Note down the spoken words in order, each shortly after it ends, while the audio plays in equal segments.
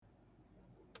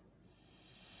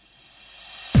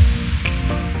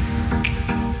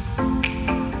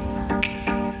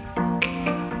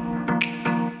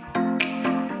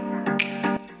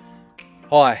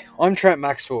Hi, I'm Trent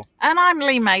Maxwell, And I'm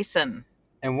Lee Mason.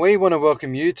 and we want to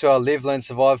welcome you to our Live, Learn,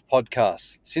 Survive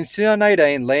podcast. Since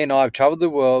 2018, Lee and I have travelled the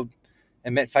world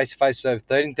and met face-to-face with over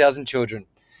 13,000 children.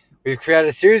 We've created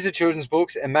a series of children's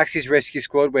books and Maxie's Rescue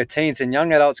Squad where teens and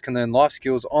young adults can learn life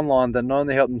skills online that not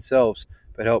only help themselves,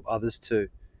 but help others too.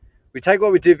 We take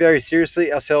what we do very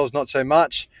seriously, ourselves not so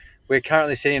much. We're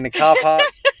currently sitting in a car park.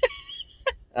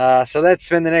 So let's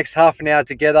spend the next half an hour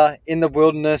together in the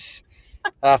wilderness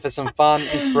for some fun,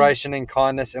 inspiration and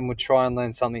kindness, and we'll try and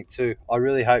learn something too. I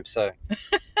really hope so.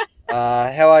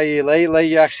 How are you, Lee? Lee,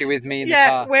 you're actually with me in the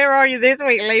car. Yeah, where are you this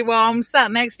week, Lee? Well, I'm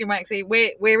sat next to you, Maxie.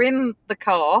 We're in the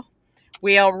car.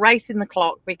 We are racing the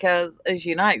clock because, as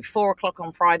you know, 4 o'clock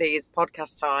on Friday is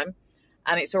podcast time,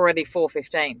 and it's already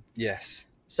 4:15. Yes.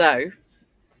 So,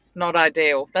 not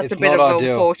ideal. That's It's a bit not of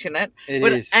ideal. unfortunate. It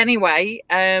is. Anyway,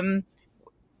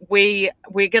 we're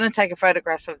going to take a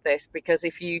photograph of this because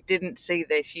if you didn't see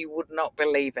this, you would not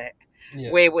believe it. Yeah.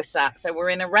 Where we're sat. So we're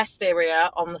in a rest area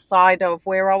on the side of,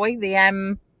 where are we?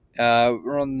 The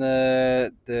We're on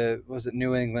the was it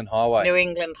New England Highway? New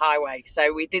England Highway.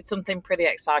 So we did something pretty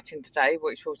exciting today,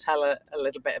 which we'll tell a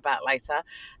little bit about later.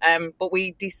 But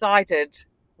we decided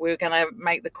we were going to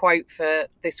make the quote for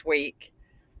this week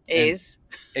is...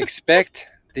 Expect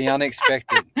the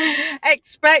unexpected.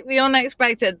 Expect the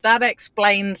unexpected. That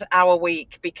explains our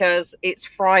week because it's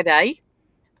Friday.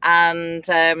 And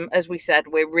as we said,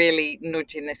 we're really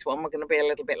nudging this one. We're going to be a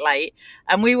little bit late.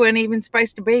 And we weren't even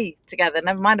supposed to be together.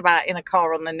 Never mind about in a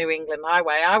car on the New England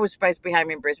Highway. I was supposed to be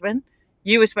home in Brisbane.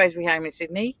 You were supposed to be home in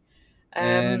Sydney.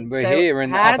 And we're here. We're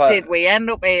in the how did we end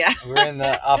up here? We're in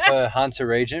the Upper Hunter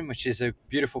region, which is a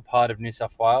beautiful part of New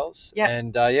South Wales. Yep.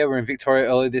 And we're in Victoria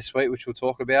early this week, which we'll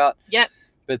talk about. Yep.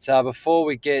 But before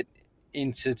we get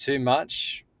into too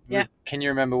much... Yeah. Can you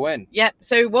remember when? Yep.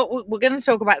 So what we're going to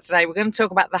talk about today, we're going to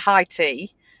talk about the high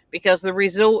tea, because the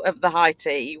result of the high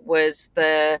tea was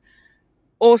the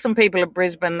awesome people of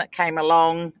Brisbane that came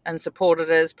along and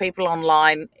supported us, people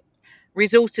online,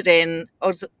 resulted in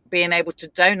us being able to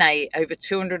donate over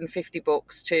 250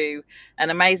 books to an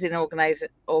amazing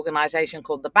organisation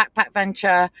called the Backpack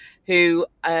Venture, who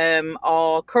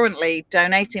are currently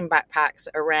donating backpacks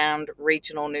around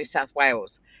regional New South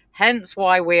Wales. Hence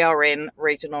why we are in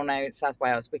regional New South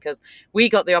Wales, because we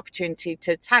got the opportunity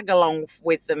to tag along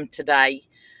with them today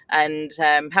and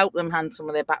help them hand some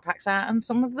of their backpacks out and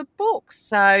some of the books.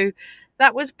 So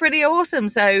that was pretty awesome.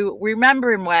 So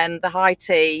remembering when the high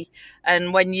tea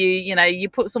and when you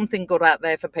put something good out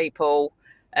there for people,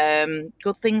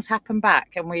 good things happen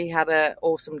back. And we had an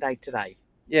awesome day today.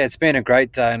 Yeah, it's been a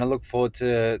great day, and I look forward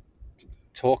to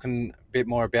talking a bit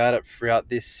more about it throughout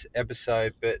this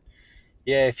episode. But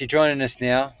yeah, if you're joining us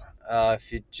now,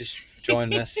 if you're just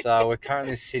joining us, we're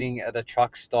currently sitting at a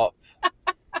truck stop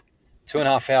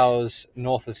 2.5 hours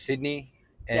north of Sydney.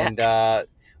 And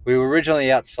we were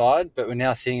originally outside, but we're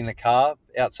now sitting in the car.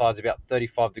 Outside's about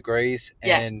 35 degrees,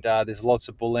 and there's lots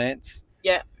of bull ants.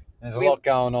 Yeah. There's a lot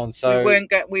going on. So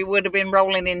we would have been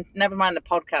rolling in, never mind the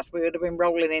podcast, we would have been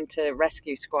rolling into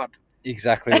Rescue Squad.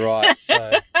 Exactly right.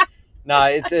 So... No,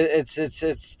 it's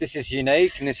this is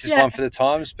unique, and this is one for the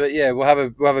times. But yeah, we'll have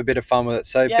a bit of fun with it.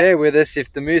 So bear with us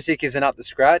if the music isn't up to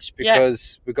scratch,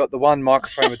 because we've got the one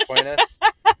microphone between us,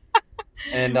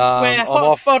 and we're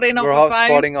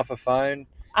hotspotting off a phone,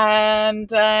 and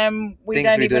we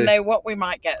don't even know what we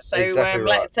might get. So exactly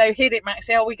right. So hit it,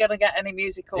 Maxie. Are we going to get any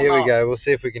music or Here not? we go. We'll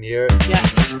see if we can hear it. Yeah.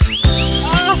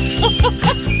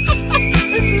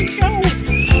 This is gold.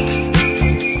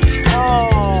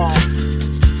 Oh.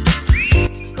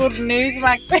 Good news,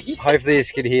 Maxie. Hopefully you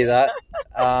could hear that.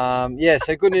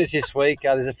 So good news this week.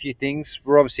 There's a few things.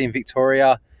 We're obviously in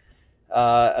Victoria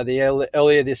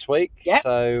earlier this week. Yep.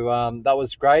 So that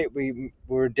was great. We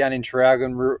were down in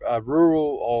Traralgon, rural,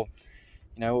 or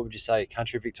what would you say,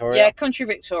 country Victoria? Yeah, country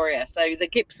Victoria. So the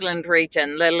Gippsland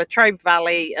region, the Latrobe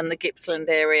Valley and the Gippsland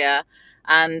area.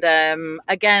 And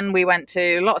again, we went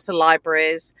to lots of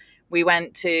libraries. We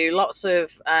went to lots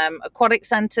of aquatic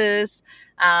centres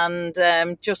and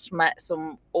just met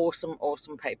some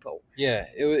awesome people. Yeah,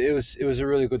 it was a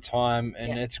really good time,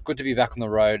 and it's good to be back on the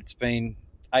road. It's been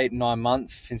 8-9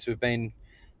 months since we've been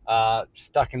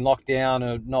stuck in lockdown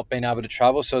or not been able to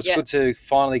travel, so it's good to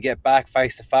finally get back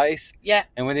face to face. Yeah.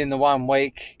 And within the 1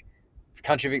 week,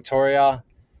 country Victoria,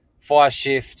 fire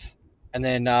shift, and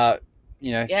then up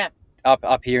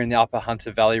here in the Upper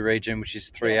Hunter Valley region, which is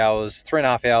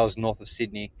 3.5 hours north of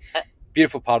Sydney.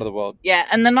 Beautiful part of the world. Yeah,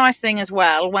 and the nice thing as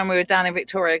well, when we were down in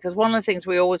Victoria, because one of the things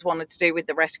we always wanted to do with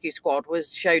the rescue squad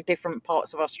was show different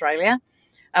parts of Australia.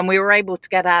 and we were able to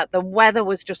get out. The weather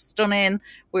was just stunning.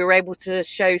 We were able to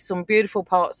show some beautiful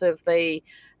parts of the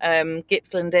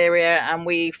Gippsland area, and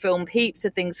we filmed heaps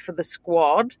of things for the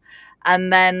squad.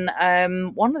 And then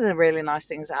one of the really nice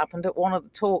things that happened at one of the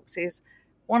talks is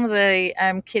one of the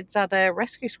kids had a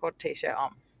Rescue Squad t-shirt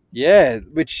on. Yeah,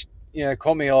 which,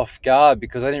 caught me off guard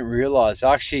because I didn't realise.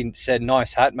 I actually said,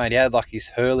 nice hat, mate. He had like his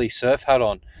Hurley surf hat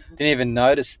on. Didn't even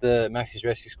notice the Maxi's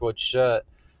Rescue Squad shirt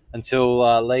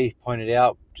until Lee pointed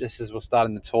out just as we're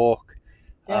starting to talk.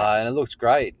 Yeah. And it looked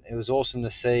great. It was awesome to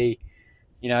see,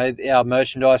 our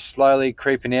merchandise slowly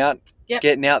creeping out,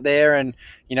 getting out there. And,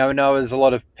 we know there's a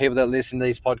lot of people that listen to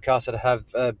these podcasts that have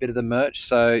a bit of the merch.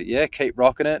 So, yeah, keep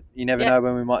rocking it. You never know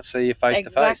when we might see you face to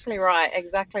face.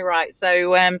 Exactly right.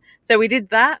 So we did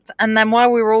that. And then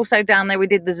while we were also down there, we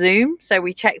did the Zoom. So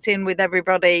we checked in with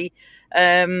everybody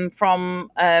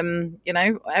from,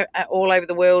 all over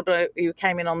the world who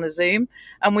came in on the Zoom.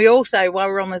 And we also, while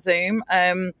we were on the Zoom,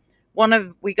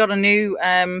 we got a new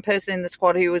person in the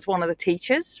squad who was one of the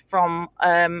teachers from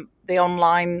the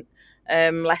online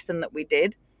lesson that we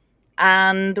did.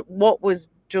 And what was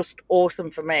just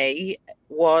awesome for me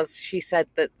was she said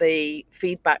that the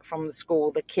feedback from the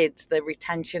school, the kids, the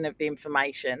retention of the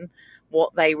information,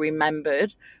 what they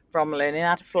remembered from learning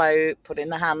how to float, putting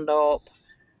the hand up,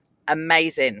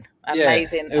 amazing.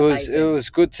 It was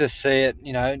good to see it,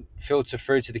 filter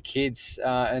through to the kids.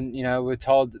 And we're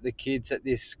told that the kids at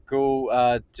this school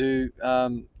do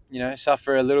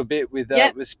suffer a little bit with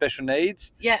special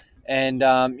needs. Yeah. And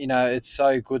it's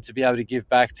so good to be able to give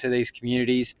back to these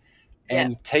communities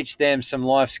and teach them some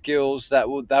life skills that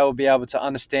they will be able to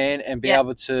understand and be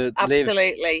able to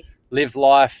live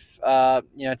life to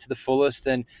the fullest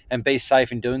and be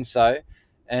safe in doing so.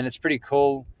 And it's pretty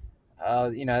cool.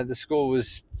 The school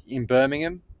was in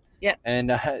Birmingham. Yeah.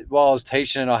 And while I was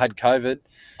teaching it, I had COVID.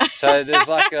 So there's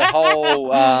like a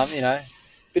whole,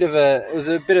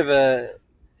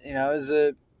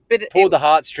 pulled the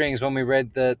heartstrings when we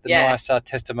read the nice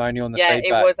testimonial and the feedback.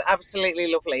 Yeah, it was absolutely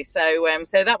lovely. So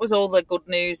that was all the good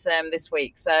news this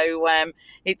week. So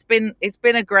it's been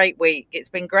a great week. It's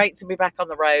been great to be back on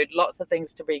the road. Lots of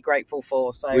things to be grateful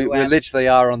for. So we literally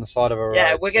are on the side of a road.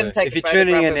 Yeah, we're going to take. If you're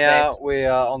tuning in now, we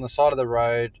are on the side of the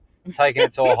road, taking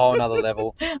it to a whole nother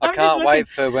level. I can't wait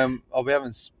for when we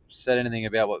haven't said anything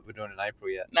about what we're doing in April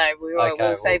yet. No,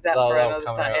 we'll save that for another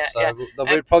time.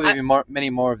 There'll probably be many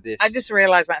more of this. I just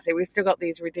realised, Maxie, we've still got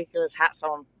these ridiculous hats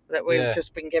on that we've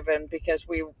just been given because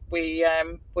we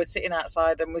were sitting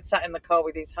outside and we sat in the car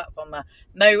with these hats on there.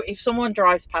 No, if someone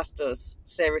drives past us,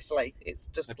 seriously, it's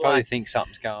just they probably think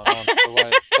something's going on.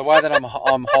 the way that I'm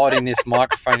hiding this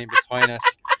microphone in between us,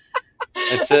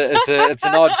 it's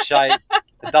an odd shape.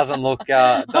 It doesn't look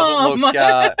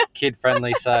kid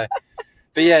friendly. So.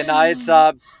 But yeah, no, it's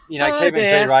keeping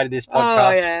G-rated this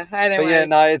podcast. Oh yeah, anyway. But yeah,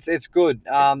 no, it's good.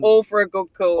 It's all for a good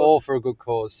cause. All for a good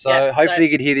cause. So hopefully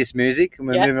you could hear this music, and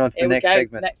we're moving on to the next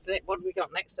segment. What do we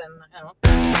got next then? Hang on.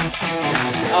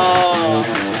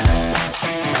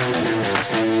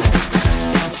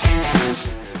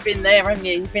 You've been there, haven't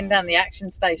you? You've been down the action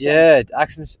station. Yeah,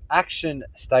 action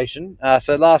station.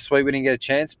 So last week we didn't get a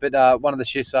chance, but one of the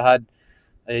shifts I had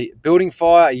a building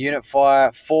fire, a unit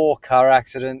fire, 4 car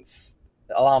accidents,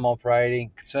 alarm operating,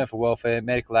 concern for welfare,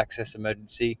 medical access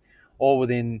emergency, all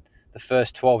within the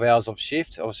first 12 hours of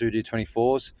shift. Obviously, we do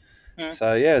 24s.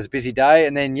 So, yeah, it was a busy day.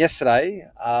 And then yesterday,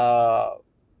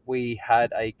 we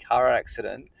had a car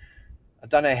accident. I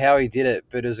don't know how he did it,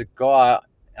 but it was a guy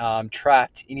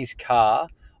trapped in his car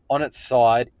on its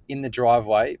side in the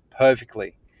driveway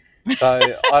perfectly. So,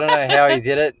 I don't know how he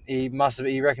did it. He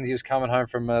reckons he was coming home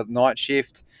from a night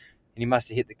shift. And he must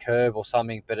have hit the curb or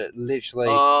something, but it literally...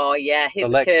 Oh, yeah, hit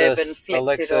the curb and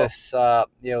flipped it off.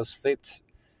 It was flipped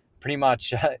pretty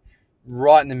much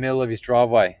right in the middle of his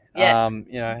driveway. Yeah.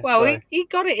 He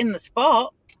got it in the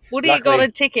spot. Would he have got a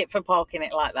ticket for parking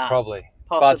it like that? Probably.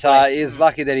 Possibly. But he was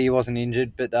lucky that he wasn't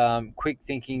injured. But quick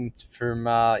thinking from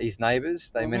his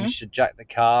neighbours, they managed to jack the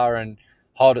car and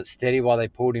hold it steady while they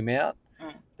pulled him out.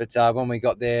 But when we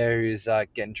got there, he was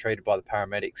getting treated by the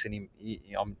paramedics, and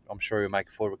I'm sure he'll make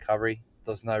a full recovery.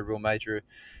 There was no real major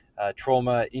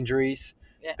trauma injuries.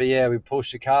 Yeah. But yeah, we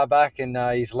pushed the car back, and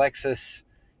his Lexus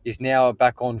is now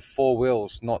back on 4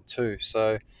 wheels, not 2.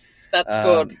 So that's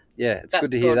good. Yeah, it's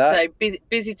good to hear that. So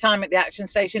busy time at the action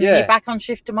station, and you're back on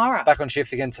shift tomorrow. Back on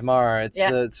shift again tomorrow.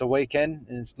 It's a weekend,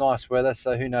 and it's nice weather,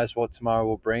 so who knows what tomorrow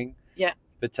will bring. Yeah.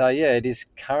 But it is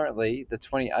currently the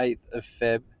 28th of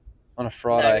Feb. On a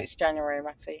Friday. No, it's January,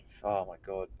 Maxie. Oh, my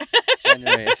God.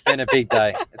 January. It's been a big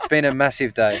day. It's been a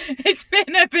massive day. It's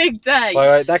been a big day.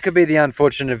 Wait, that could be the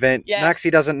unfortunate event. Yeah. Maxie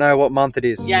doesn't know what month it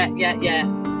is. Yeah.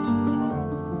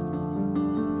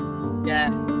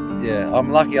 Yeah, I'm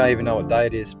lucky I even know what day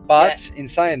it is. But in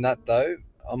saying that, though,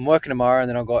 I'm working tomorrow, and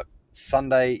then I've got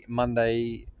Sunday,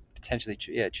 Monday, potentially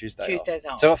Tuesday Tuesdays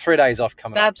off. off. So I've got 3 days off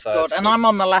coming up. That's good. And I'm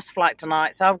on the last flight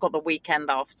tonight, so I've got the weekend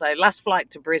off. So last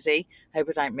flight to Brizzy. Hope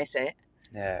I don't miss it.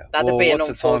 Yeah, That'd be an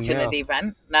unfortunate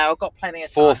event. No, I've got plenty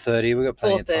of time. 4:30. We've got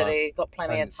plenty of time. 4:30. Got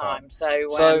plenty of time. So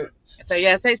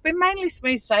So it's been mainly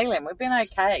smooth sailing. We've been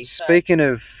okay. Speaking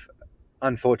of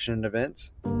unfortunate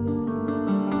events. Oh,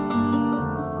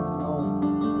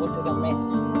 what did I miss?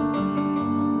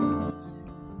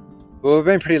 Well, we've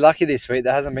been pretty lucky this week.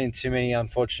 There hasn't been too many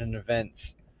unfortunate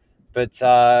events. But,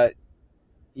 I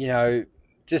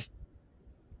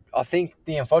think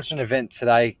the unfortunate event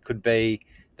today could be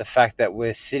the fact that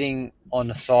we're sitting on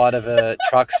the side of a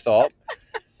truck stop.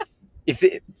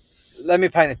 Let me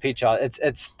paint the picture.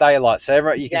 It's daylight,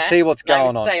 so you can see what's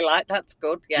going on. It's daylight. That's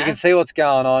good. Yeah, you can see what's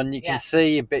going on. You can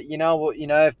see a bit. You know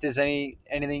if there's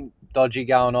anything dodgy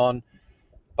going on.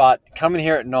 But coming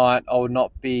here at night, I would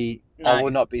not be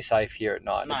safe here at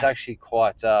night. No. It's actually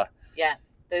quite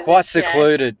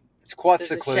secluded. It's quite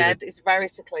secluded. A shed. It's very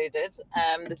secluded.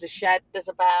 There's a shed. There's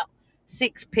about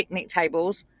 6 picnic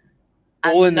tables.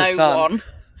 And all in the sun.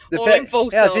 All in full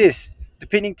sun. How's this? The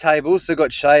picnic tables, they've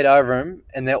got shade over them,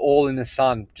 and they're all in the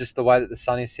sun, just the way that the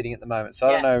sun is sitting at the moment. So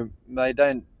I don't know. I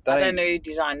don't know who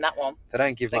designed that one. They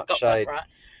don't give much shade. Right.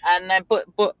 And but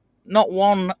not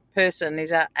one person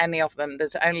is at any of them.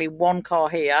 There's only one car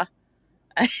here.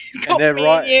 And they're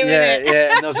right.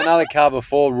 Yeah. And there was another car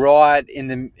before, right in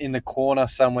the corner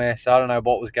somewhere. So I don't know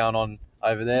what was going on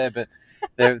over there, but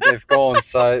they've gone.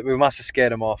 So we must have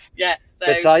scared them off. Yeah.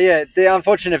 But the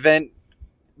unfortunate event.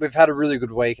 We've had a really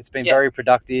good week. It's been very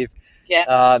productive. Yeah.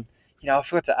 I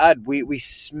forgot to add, we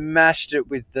smashed it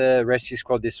with the rescue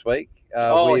squad this week.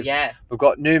 We've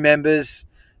got new members.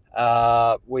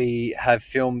 We have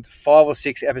filmed 5 or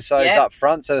 6 episodes up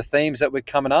front. So the themes that we're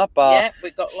coming up are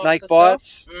we've got snake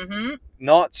bites,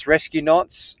 knots, rescue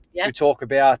knots. Yeah. We talk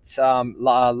about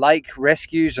lake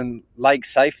rescues and lake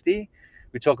safety.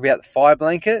 We talk about the fire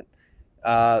blanket,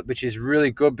 which is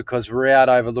really good because we're out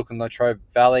overlooking Latrobe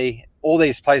Valley. All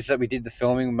these places that we did the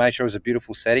filming, we made sure it was a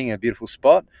beautiful setting, a beautiful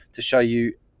spot to show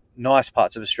you nice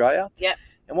parts of Australia. Yeah.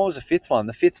 And what was the 5th one?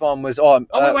 The 5th one was we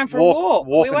went for a walk.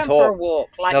 We went for a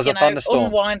walk, like, there was a thunderstorm.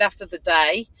 Unwind after the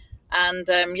day, and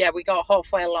we got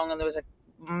halfway along, and there was a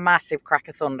massive crack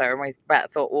of thunder, and we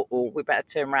thought, we better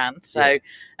turn around. So,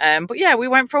 we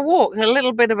went for a walk, a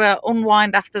little bit of a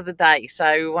unwind after the day.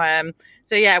 So,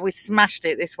 we smashed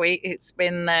it this week. It's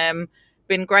been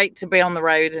great to be on the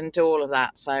road and do all of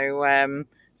that. So,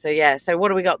 So what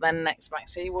do we got then next,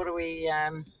 Maxie? What do we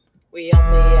on the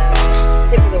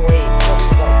tip of the week? What have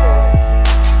we got for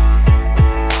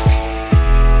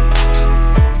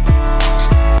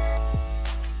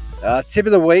us? Tip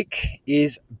of the week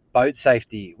is boat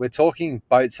safety. We're talking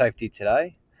boat safety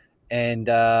today, and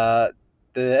the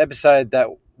episode that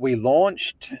we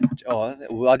launched,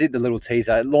 I did the little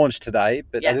teaser. It launched today,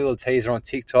 but I did a little teaser on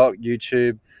TikTok,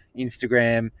 YouTube,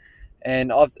 Instagram,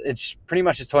 and it's pretty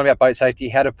much just talking about boat safety,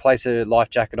 how to place a life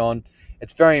jacket on.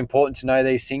 It's very important to know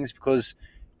these things because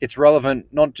it's relevant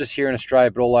not just here in Australia,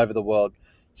 but all over the world.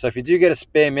 So if you do get a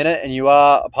spare minute and you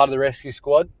are a part of the rescue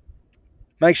squad,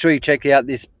 make sure you check out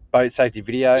this boat safety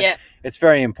video. Yeah. It's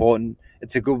very important.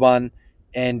 It's a good one.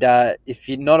 And if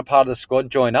you're not a part of the squad,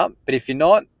 join up. But if you're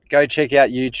not, go check out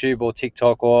YouTube or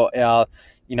TikTok or our,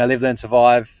 Live, Learn,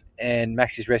 Survive and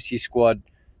Max's Rescue Squad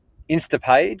Insta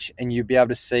page, and you'll be able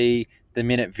to see the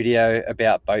minute video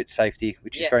about boat safety,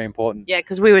 which is very important. Yeah,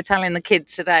 because we were telling the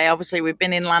kids today, obviously we've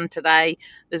been inland today,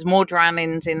 there's more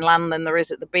drownings inland than there is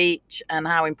at the beach, and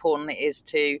how important it is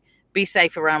to be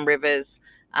safe around rivers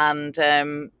and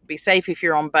be safe if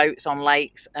you're on boats, on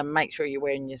lakes, and make sure you're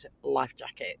wearing your life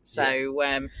jacket. So,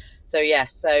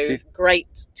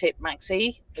 great tip,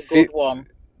 Maxie, a good one.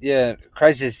 Yeah,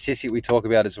 crazy statistic we talk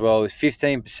about as well.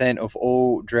 15% of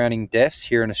all drowning deaths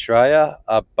here in Australia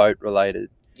are boat related.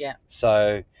 Yeah.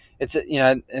 So it's,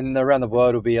 and around the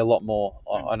world will be a lot more,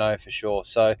 I know for sure.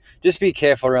 So just be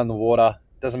careful around the water.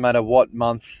 Doesn't matter what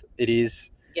month it is.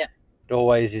 Yeah. It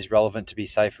always is relevant to be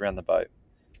safe around the boat.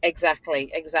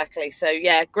 Exactly. So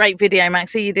great video,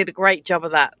 Maxie. You did a great job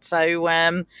of that. So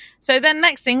then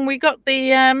next thing, we got the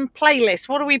playlist.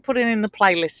 What are we putting in the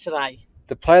playlist today?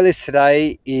 The playlist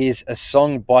today is a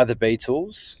song by the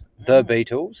Beatles,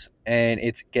 and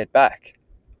it's Get Back.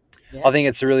 Yeah. I think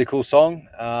it's a really cool song.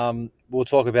 We'll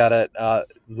talk about it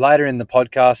later in the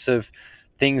podcast of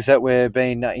things that we've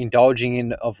been indulging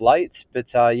in of late.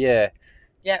 But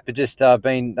but just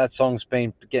that song's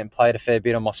been getting played a fair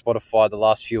bit on my Spotify the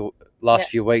last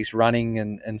few weeks, running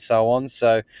and so on.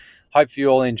 So hope you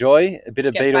all enjoy a bit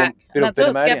of Get back. bit of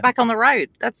Beatlemania. Get back on the road.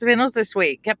 That's been us this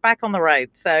week. Get back on the road.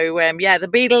 So the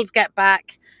Beatles Get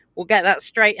Back. We'll get that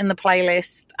straight in the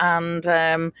playlist, and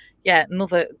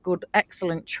another good,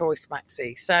 excellent choice,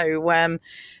 Maxie. So what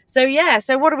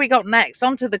do we got next?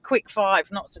 On to the quick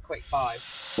five, not so quick five.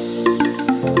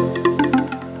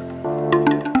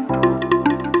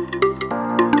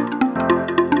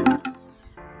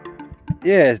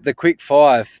 Yeah, the quick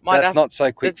five. That's not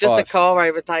so quick. There's just a car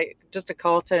overtake. Just a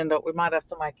car turned up. We might have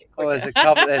to make it quicker. Well, there's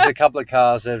a couple of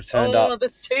cars that have turned up. Oh,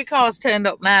 there's 2 cars turned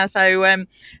up now. So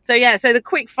the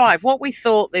quick five. What we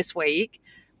thought this week,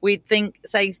 we'd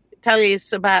tell you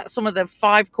about some of the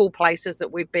 5 cool places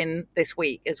that we've been this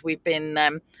week as we've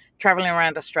been traveling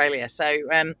around Australia. So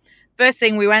first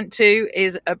thing we went to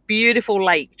is a beautiful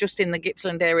lake just in the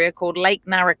Gippsland area called Lake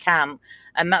Narracan,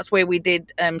 and that's where we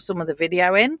did some of the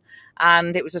video in.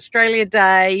 And it was Australia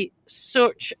Day,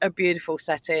 such a beautiful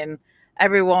setting.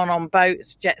 Everyone on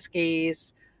boats, jet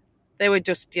skis. They were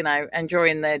just,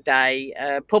 enjoying their day.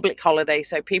 Public holiday,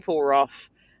 so people were off,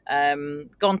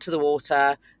 gone to the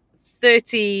water.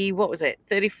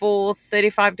 34,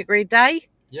 35 degree day?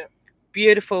 Yeah.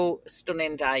 Beautiful,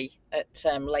 stunning day at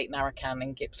Lake Narracan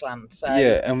in Gippsland. So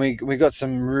yeah, and we got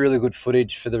some really good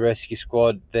footage for the rescue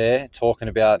squad there, talking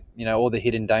about, all the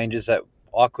hidden dangers that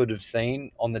I could have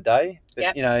seen on the day.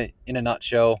 But, in a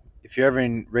nutshell, if you're ever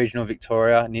in regional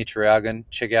Victoria near Traralgon,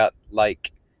 check out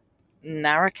Lake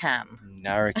Narracan.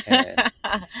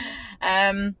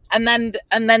 And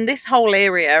then this whole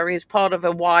area is part of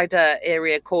a wider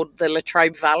area called the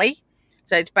Latrobe Valley.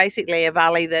 So it's basically a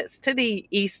valley that's to the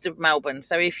east of Melbourne.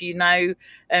 So if you know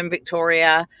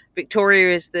Victoria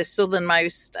is the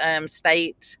southernmost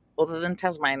state, other than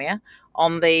Tasmania,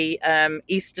 on the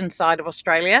eastern side of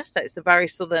Australia. So it's the very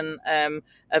southern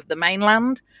of the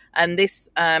mainland. And this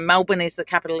Melbourne is the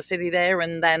capital city there.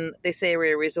 And then this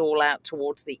area is all out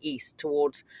towards the east,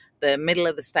 towards the middle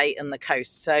of the state and the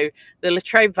coast. So the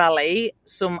Latrobe Valley,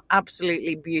 some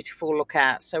absolutely beautiful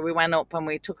lookouts. So we went up and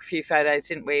we took a few photos,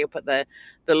 didn't we, up at the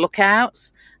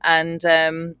lookouts. And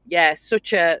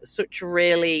such a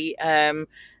really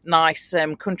nice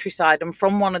countryside. And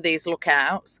from one of these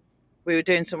lookouts, we were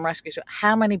doing some rescue.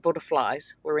 How many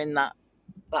butterflies were in that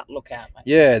lookout?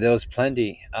 Actually? Yeah, there was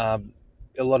plenty. A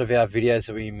lot of our videos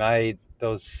that we made, there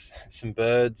was some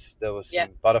birds, there was some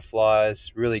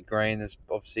butterflies, really green. There's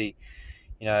obviously,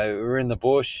 we're in the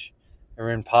bush, we're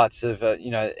in parts of,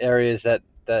 areas that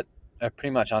are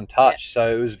pretty much untouched.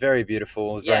 So it was very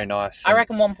beautiful. It was very nice. I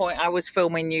reckon one point I was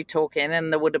filming you talking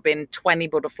and there would have been 20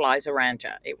 butterflies around you.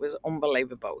 It was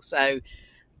unbelievable. So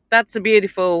that's a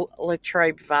beautiful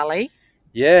Latrobe Valley.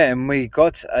 Yeah, and we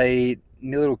got a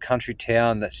little country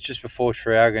town that's just before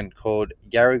Traralgon called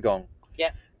Yarragong.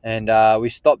 Yeah. And we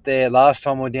stopped there last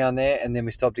time we were down there, and then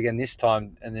we stopped again this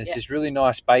time. And there's this really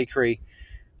nice bakery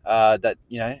that,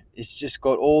 it's just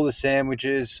got all the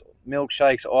sandwiches,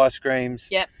 milkshakes, ice creams.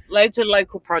 Yep, loads of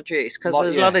local produce because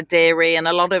there's a lot of dairy and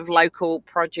a lot of local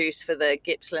produce for the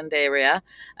Gippsland area.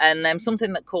 And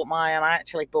something that caught my eye, and I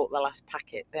actually bought the last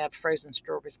packet. They had frozen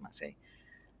strawberries, Maxie,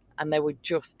 and they were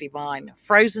just divine.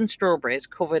 Frozen strawberries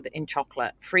covered in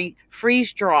chocolate,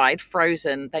 freeze-dried,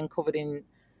 frozen, then covered in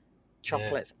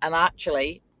chocolates. And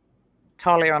actually,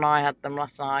 Talia and I had them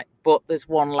last night, but there's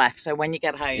one left. So when you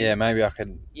get home, maybe I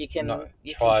can. You can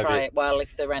try it. Well,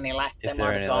 if there are any left, they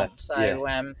might have gone.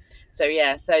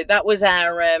 So that was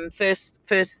our first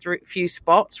few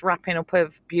spots, wrapping up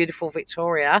of beautiful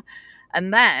Victoria,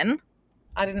 and then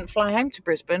I didn't fly home to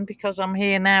Brisbane because I'm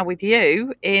here now with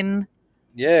you in.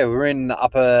 Yeah, we're in the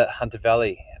Upper Hunter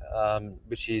Valley,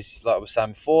 which is, like we were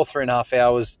saying before, 3.5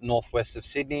 hours northwest of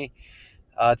Sydney.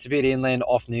 It's a bit inland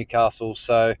off Newcastle,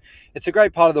 so it's a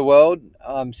great part of the world.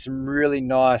 Some really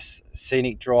nice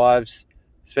scenic drives,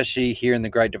 especially here in the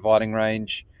Great Dividing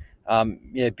Range.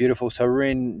 Beautiful. So we're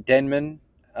in Denman.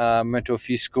 Went to a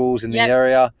few schools in the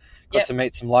area. Got to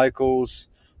meet some locals.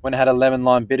 Went and had a lemon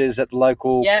lime bitters at the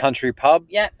local country pub.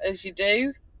 Yeah, as you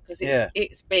do. Because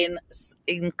it's been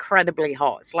incredibly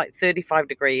hot. It's like 35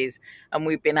 degrees, and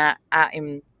we've been out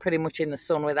in pretty much in the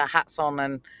sun with our hats on,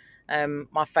 and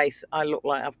my face, I look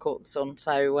like I've caught the sun.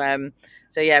 So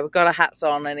we've got our hats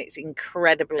on, and it's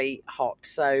incredibly hot.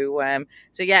 So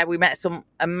we met some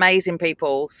amazing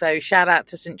people. So shout out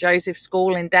to St Joseph's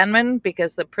School in Denman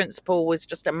because the principal was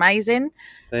just amazing.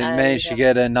 They managed to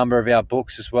get a number of our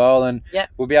books as well, and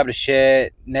we'll be able to share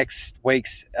next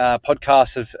week's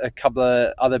podcast of a couple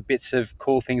of other bits of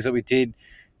cool things that we did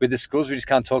with the schools. We just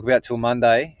can't talk about till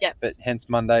Monday, but hence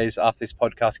Mondays after this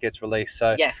podcast gets released.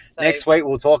 So next week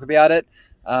we'll talk about it.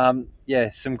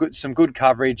 Some good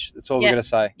coverage. That's all we're going to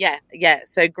say. Yeah.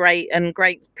 So great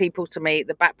people to meet.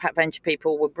 The Backpack Venture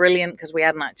people were brilliant because we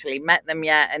hadn't actually met them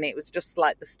yet, and it was just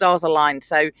like the stars aligned.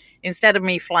 So instead of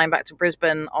me flying back to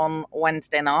Brisbane on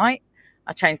Wednesday night,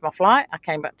 I changed my flight. I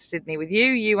came back to Sydney with you.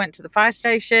 You went to the fire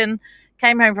station.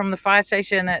 Came home from the fire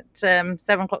station at 7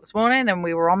 o'clock this morning, and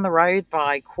we were on the road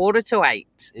by 7:45.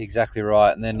 Exactly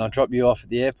right. And then I dropped you off at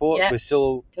the airport. Yeah, we're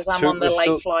still because I'm on the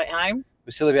late flight home.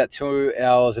 We're still about 2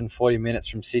 hours and 40 minutes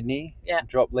from Sydney. Yeah.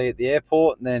 Drop Lee at the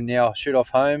airport, and then I'll shoot off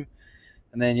home,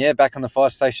 and then back on the fire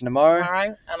station tomorrow.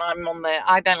 And I'm on there.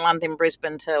 I don't land in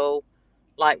Brisbane till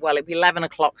it'll be 11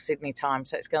 o'clock Sydney time,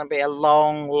 so it's going to be a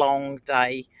long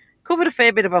day. Covered a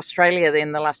fair bit of Australia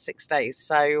in the last 6 days,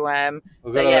 so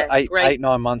we've got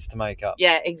 8-9 months to make up.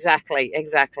 Yeah, exactly.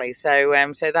 So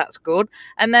that's good.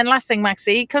 And then last thing,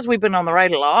 Maxie, because we've been on the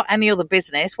road a lot, any other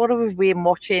business? What have we been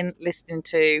watching, listening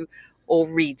to, or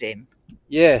reading?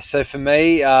 Yeah, so for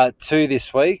me, 2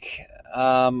 this week.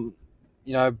 Been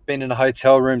in a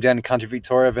hotel room down in country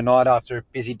Victoria overnight after a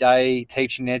busy day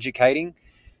teaching and educating.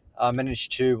 I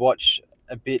managed to watch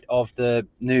a bit of the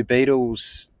new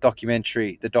Beatles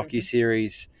documentary, the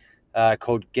docu-series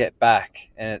called Get Back.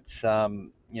 And it's,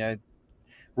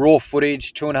 raw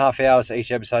footage, 2.5 hours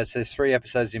each episode. So there's 3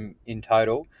 episodes in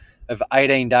total of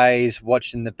 18 days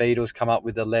watching the Beatles come up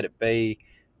with the Let It Be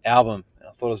album.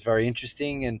 I thought it was very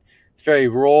interesting, and it's very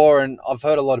raw. And I've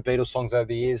heard a lot of Beatles songs over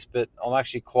the years, but I'm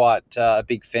actually quite a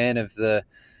big fan of the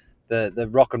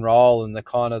rock and roll and the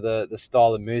kind of the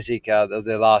style of music,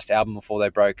 their last album before they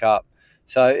broke up.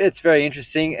 So it's very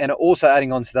interesting. And also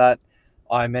adding on to that,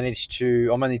 I'm only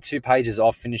 2 pages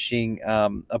off finishing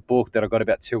a book that I got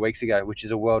about 2 weeks ago, which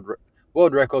is a world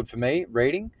record for me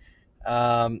reading.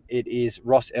 It is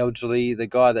Ross Elgerly, the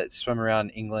guy that swam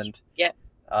around England. Yep.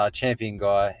 Champion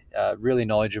guy, really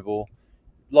knowledgeable.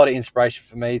 A lot of inspiration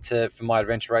for me for my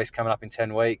adventure race coming up in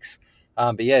 10 weeks.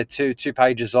 But 2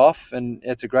 pages off, and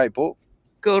it's a great book.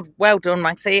 Good, well done,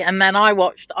 Maxie. And then I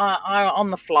watched on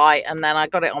the flight, and then I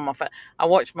got it on my phone. I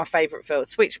watched my favourite film,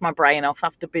 switched my brain off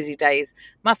after busy days.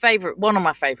 One of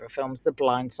my favourite films, The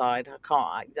Blind Side.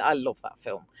 I love that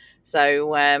film.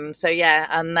 So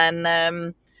and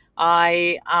then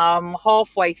I am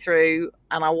halfway through,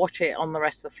 and I watch it on the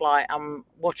rest of the flight. I'm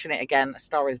watching it again. A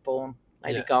Star Is Born,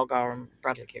 Lady Gaga and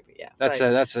Bradley Cooper. Yeah,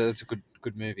 that's a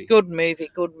good movie. Good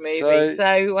movie.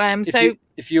 So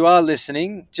if you are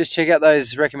listening, just check out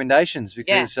those recommendations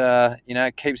because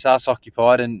it keeps us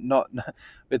occupied, and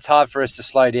it's hard for us to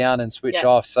slow down and switch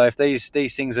off. So if these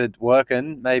things are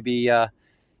working, maybe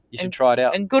you should try it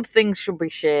out. And good things should be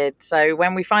shared. So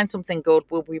when we find something good,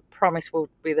 you'll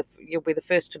be the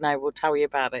first to know. We'll tell you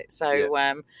about it.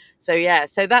 So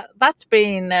so that's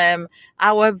been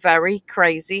our very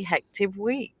crazy hectic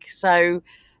week. So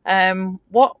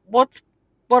what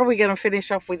are we going to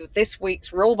finish off with this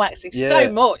week's rule, Maxie?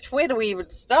 So much. Where do we even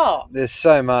start? There's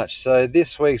so much. So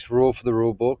this week's rule for the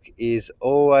rule book is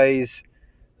always,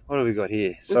 what have we got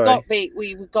here? Sorry.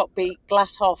 We've got be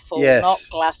glass half full, yes. Not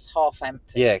glass half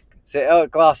empty. Yeah. So our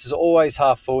glass is always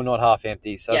half full, not half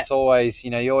empty. So it's always,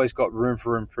 you always got room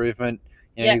for improvement.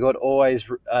 You got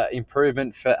always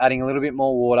improvement for adding a little bit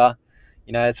more water.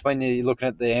 It's when you're looking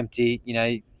at the empty,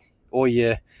 all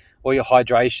your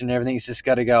hydration and everything's just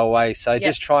got to go away. So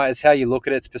just try. It's how you look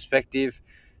at it. It's perspective.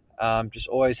 Just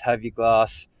always have your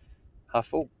glass half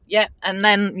full. Yeah, and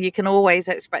then you can always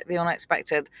expect the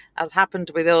unexpected, as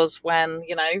happened with us when,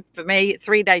 for me,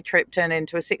 3-day trip turned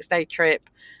into a 6-day trip.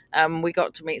 We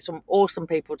got to meet some awesome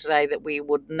people today that we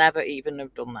would never even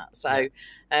have done that. So,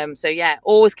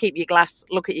 always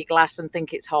look at your glass and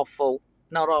think it's half full,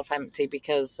 not half empty,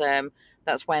 because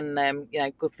that's when,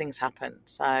 good things happen.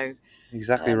 So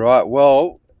exactly right.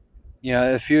 Well,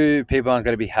 a few people aren't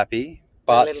going to be happy,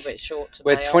 but a little bit short today,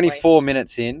 we're 24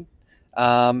 minutes in.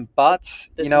 But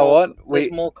there's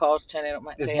more cars turning up,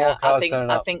 Maxie.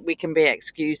 I think we can be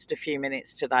excused a few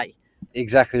minutes today.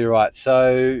 Exactly right.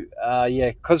 So,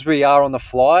 because we are on the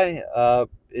fly,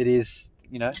 it is,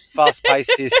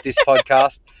 fast-paced, this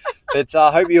podcast. But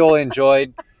I hope you all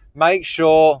enjoyed. Make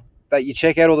sure that you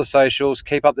check out all the socials,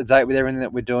 keep up to date with everything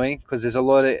that we're doing, because there's a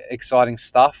lot of exciting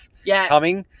stuff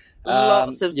coming.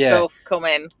 Lots of stuff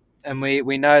coming. And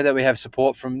we know that we have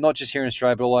support from not just here in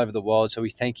Australia, but all over the world. So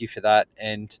we thank you for that.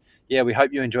 And we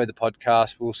hope you enjoyed the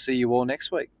podcast. We'll see you all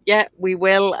next week. Yeah, we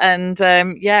will. And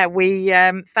we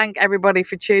thank everybody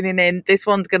for tuning in. This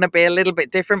one's going to be a little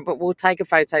bit different, but we'll take a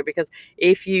photo because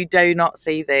if you do not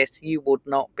see this, you would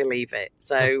not believe it.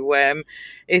 So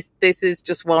this is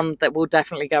just one that will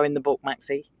definitely go in the book,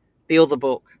 Maxie. The other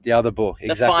book. The other book.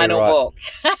 The Exactly final right. book.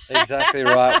 Exactly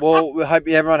right. Well, we hope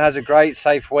everyone has a great,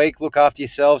 safe week. Look after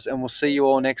yourselves, and we'll see you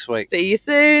all next week. See you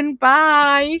soon.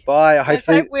 Bye. Bye. Let's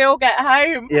hope we all get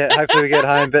home. Yeah, hopefully we get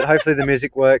home, but hopefully the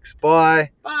music works. Bye.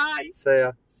 Bye. See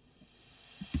ya.